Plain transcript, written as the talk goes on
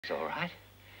It's all right.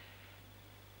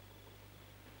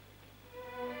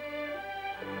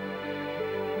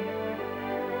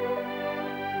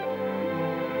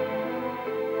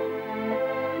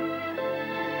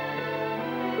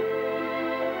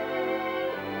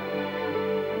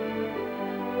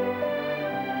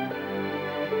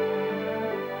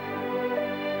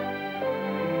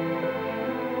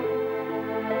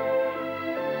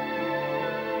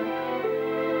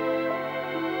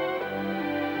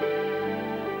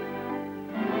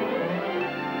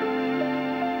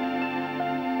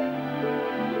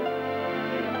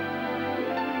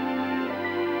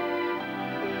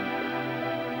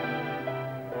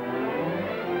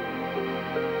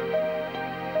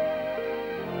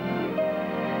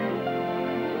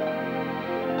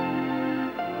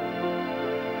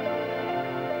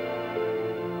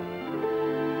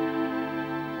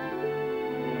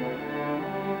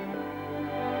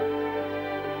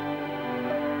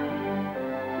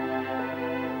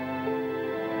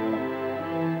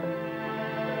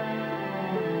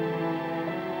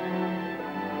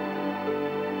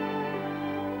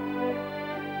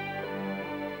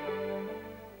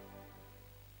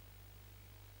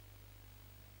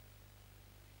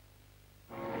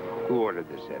 Who ordered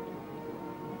this set?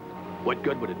 What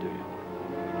good would it do you?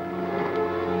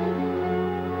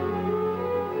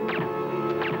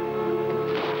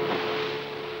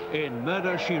 In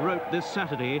Murder, She Wrote this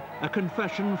Saturday, a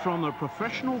confession from a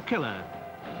professional killer.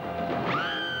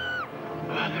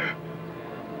 Father,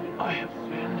 I have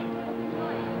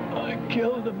sinned. I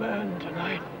killed a man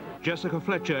tonight. Jessica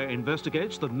Fletcher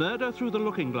investigates the murder through the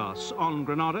looking glass on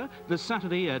Granada this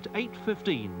Saturday at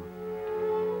 8:15.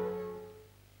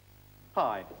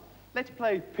 Hi, let's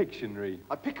play Pictionary.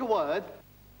 I pick a word.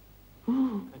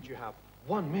 And you have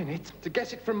 1 minute To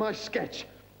guess it from my sketch.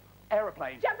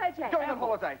 aeroplane. Jumbo jet. Going on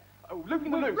holiday. Oh,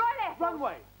 looping the loose. Roll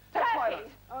Runway. Turkey.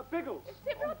 Pilot. Biggles.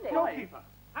 Sit Rodney. Goalkeeper.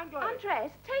 Hang gliding.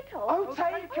 Undress. Take off. Oh,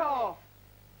 take off.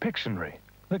 Pictionary,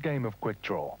 the game of quick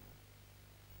draw.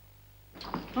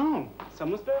 Oh,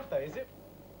 someone's birthday, is it?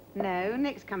 No,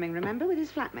 Nick's coming, remember, with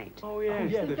his flatmate. Oh,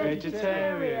 yeah, the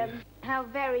vegetarian. How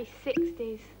very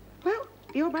 60s. Well,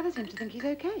 your brother seems to think he's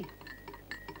okay.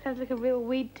 Sounds like a real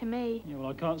weed to me. Yeah, well,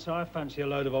 I can't say I fancy a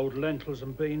load of old lentils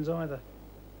and beans either.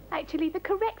 Actually, the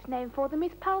correct name for them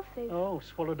is pulses. Oh,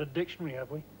 swallowed a dictionary,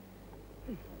 have we?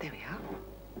 There we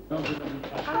are.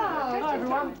 Hi,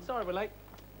 everyone. Sorry we're late.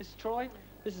 This is Troy.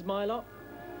 This is my lot.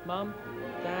 Mum,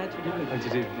 Dad. How do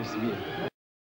you do? Nice to meet you.